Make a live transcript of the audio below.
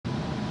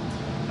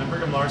I'm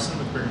Brigham Larson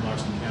with Brigham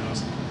Larson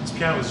Pianos. This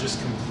piano was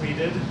just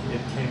completed.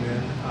 It came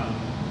in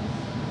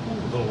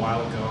a little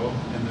while ago,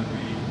 and then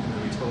we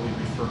totally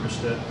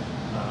refurbished it.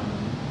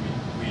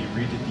 We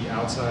redid the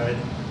outside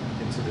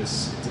into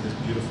this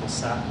beautiful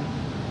satin.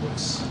 It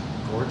looks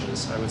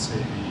gorgeous. I would say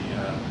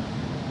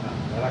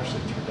that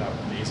actually turned out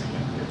amazing.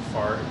 It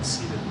far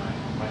exceeded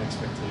my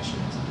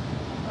expectations.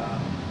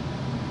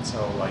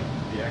 So, like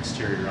the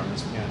exterior on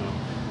this piano,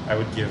 I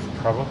would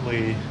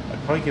probably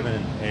give it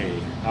an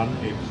A, not an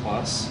A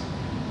plus,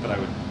 but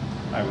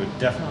I would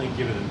definitely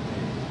give it an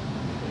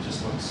A. It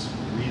just looks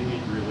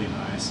really, really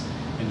nice,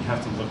 and you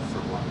have to look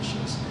for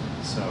blemishes.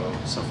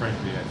 So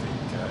frankly, I think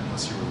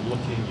unless you were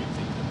looking, you'd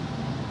think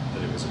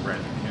that it was a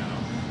brand new piano.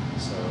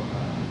 So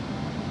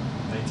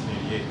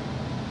 1988,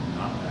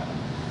 not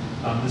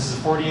bad. This is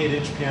a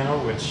 48-inch piano,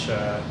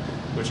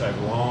 which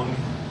I've long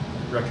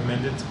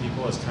recommended to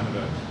people as kind of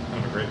a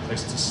great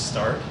place to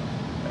start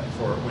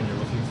for when you're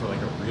looking for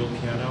like a real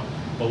piano.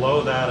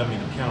 Below that, I mean,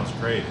 the piano's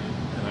great,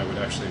 and I would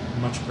actually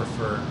much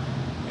prefer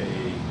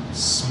a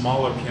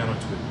smaller piano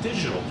to a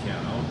digital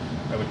piano.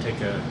 I would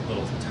take a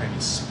little tiny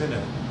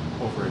spinet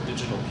over a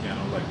digital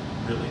piano, like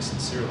really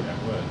sincerely I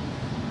would.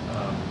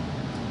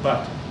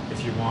 But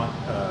if you want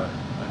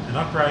an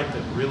upright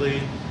that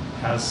really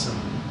has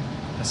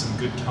some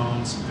good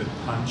tone, some good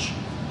punch,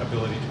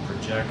 ability to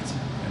project,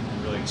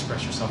 and really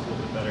express yourself a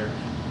little bit better,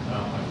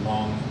 I've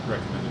long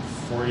recommended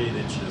 48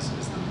 inches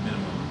is the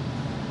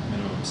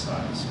minimum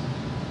size,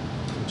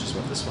 which is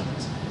what this one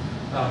is.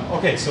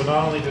 Okay, so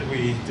not only did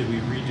we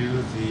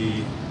redo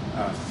the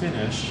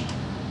finish,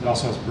 it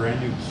also has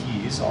brand new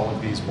keys. All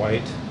of these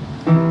white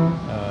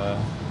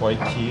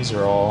keys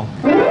are all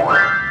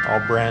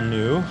brand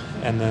new,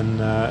 and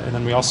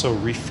then we also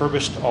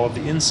refurbished all of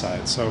the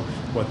inside. So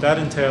what that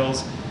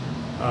entails,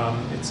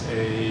 it's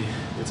a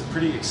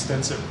pretty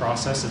extensive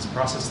process. It's a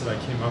process that I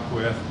came up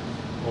with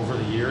over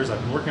the years.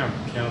 I've been working on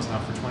pianos now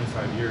for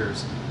 25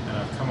 years, and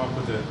I've come up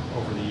with it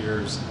over the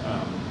years,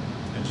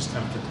 and just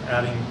kind of kept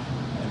adding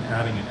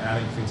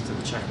things to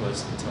the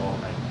checklist until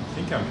I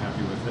think I'm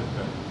happy with it.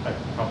 But I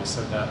probably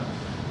said that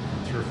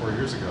 3 or 4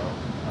 years ago.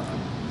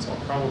 So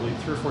I'll probably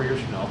 3 or 4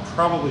 years from now, I'll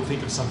probably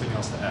think of something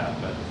else to add.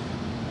 But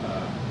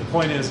the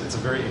point is, it's a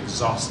very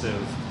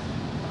exhaustive,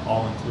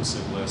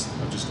 all-inclusive list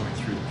of just going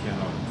through the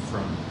piano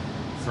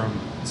from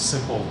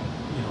simple,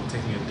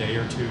 taking a day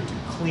or two to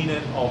clean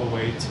it, all the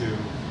way to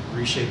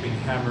reshaping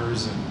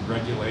hammers and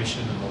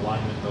regulation and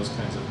alignment, those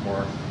kinds of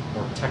more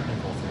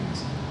technical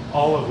things,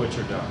 all of which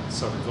are done.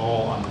 So the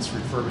goal on this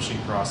refurbishing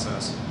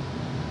process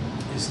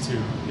is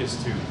to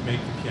make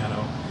the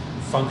piano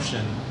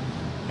function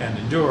and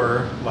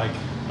endure like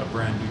a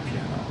brand new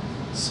piano.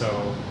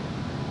 So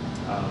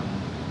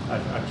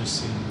I've just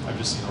seen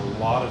a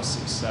lot of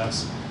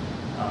success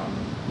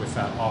with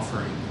that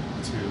offering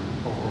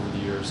over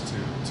the years to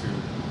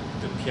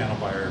the piano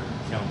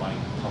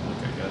buying public,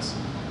 I guess,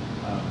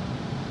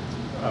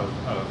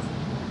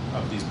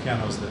 of these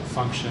pianos that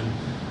function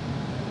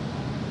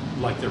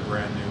like they're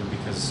brand new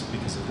because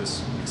of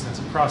this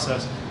extensive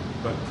process,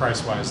 but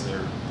price-wise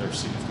they're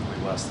significantly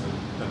less than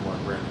what a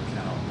brand new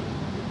piano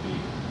would be.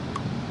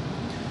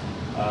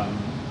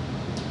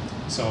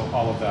 So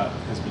all of that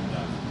has been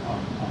done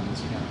on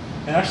this piano,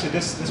 and actually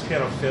this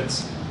piano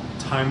fits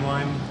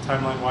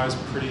timeline-wise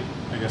pretty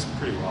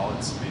well.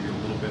 It's maybe a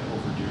little bit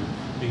overdue.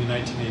 Being in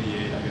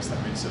 1988, I guess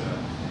that makes it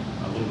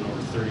a little bit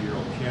over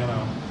 30-year-old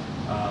piano.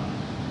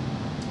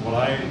 What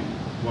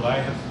I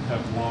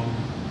have long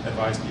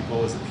advised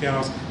people is that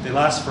pianos, they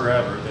last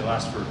forever. They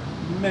last for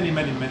many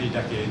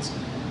decades,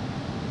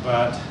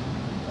 but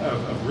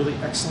of really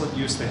excellent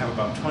use, they have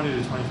about 20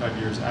 to 25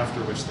 years,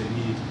 after which they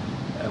need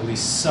at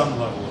least some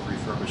level of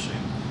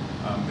refurbishing.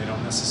 They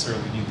don't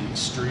necessarily need the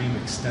extreme,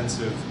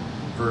 extensive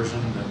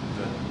version that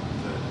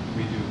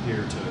we do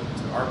here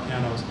to our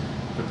pianos,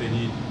 but they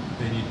need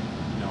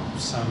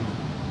some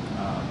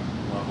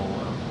level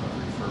of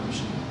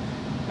refurbishing.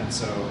 And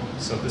so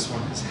this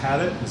one has had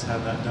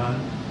that done,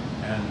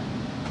 and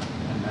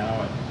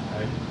now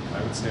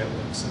I would say it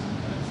looks and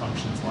it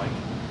functions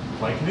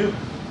like new.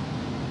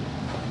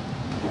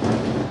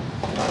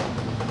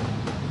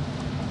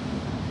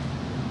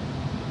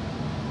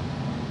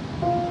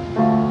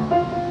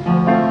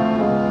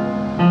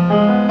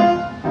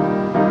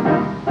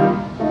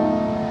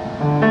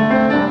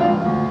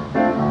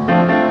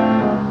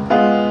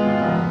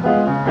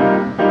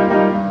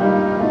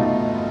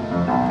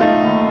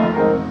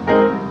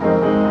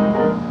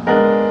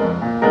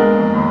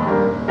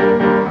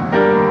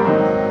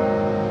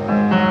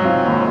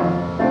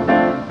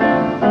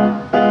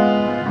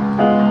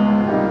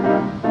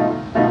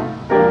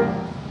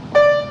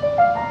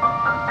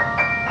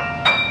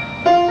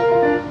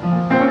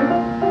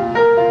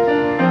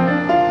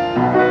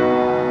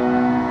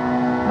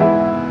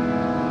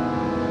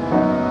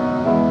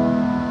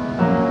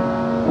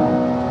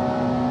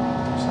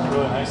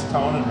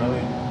 Tone and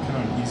really kind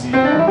of an easy.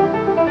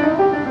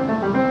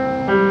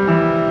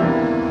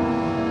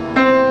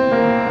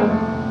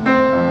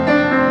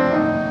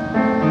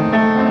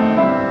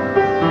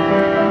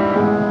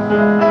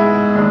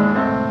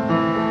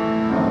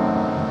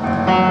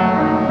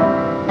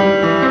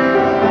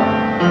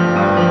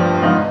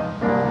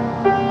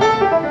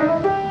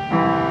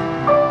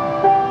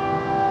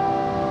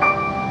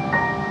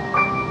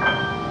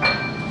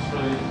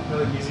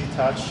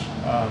 touch.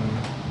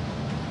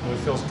 Really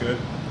feels good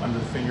under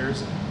the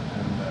fingers,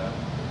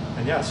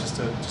 and yeah, it's just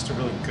a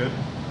really good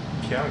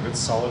piano, good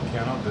solid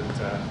piano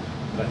that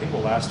I think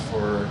will last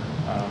for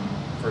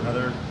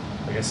another,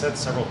 like I said,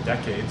 several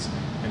decades,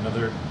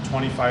 another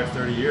 25,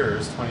 30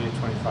 years, 20 to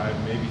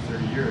 25, maybe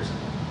 30 years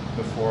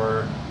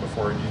before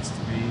it needs to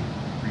be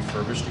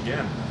refurbished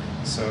again.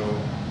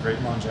 So great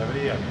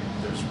longevity. I mean,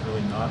 there's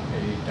really not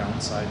a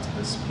downside to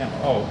this piano.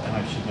 Oh, and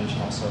I should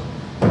mention also,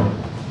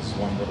 this is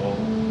one little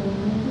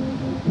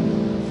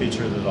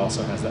feature that it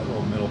also has that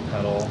little middle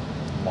pedal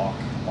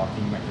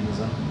locking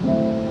mechanism.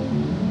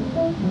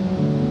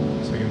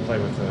 So you can play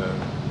with a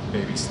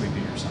baby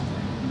sleeping or something.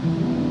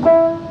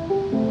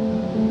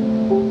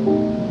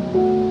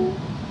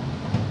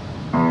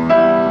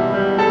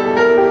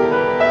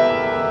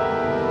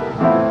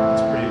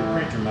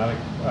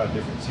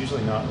 Difference.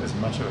 Usually not as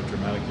much of a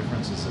dramatic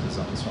difference as it is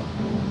on this one.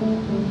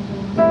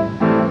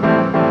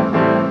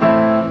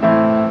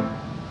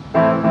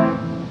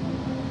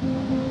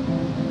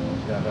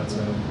 Yeah, that's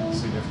a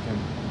significant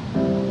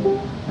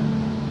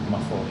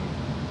muffling.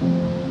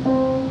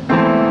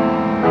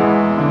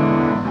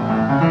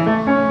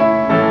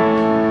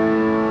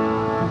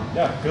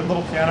 Yeah, good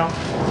little piano.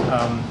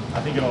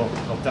 I think it'll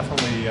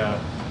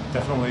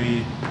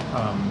definitely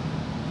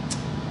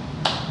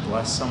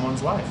bless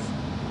someone's life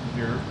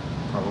here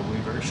probably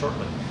very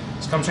shortly.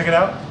 So come check it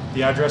out.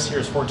 The address here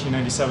is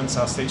 1497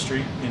 South State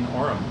Street in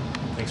Orem.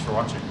 Thanks for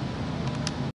watching.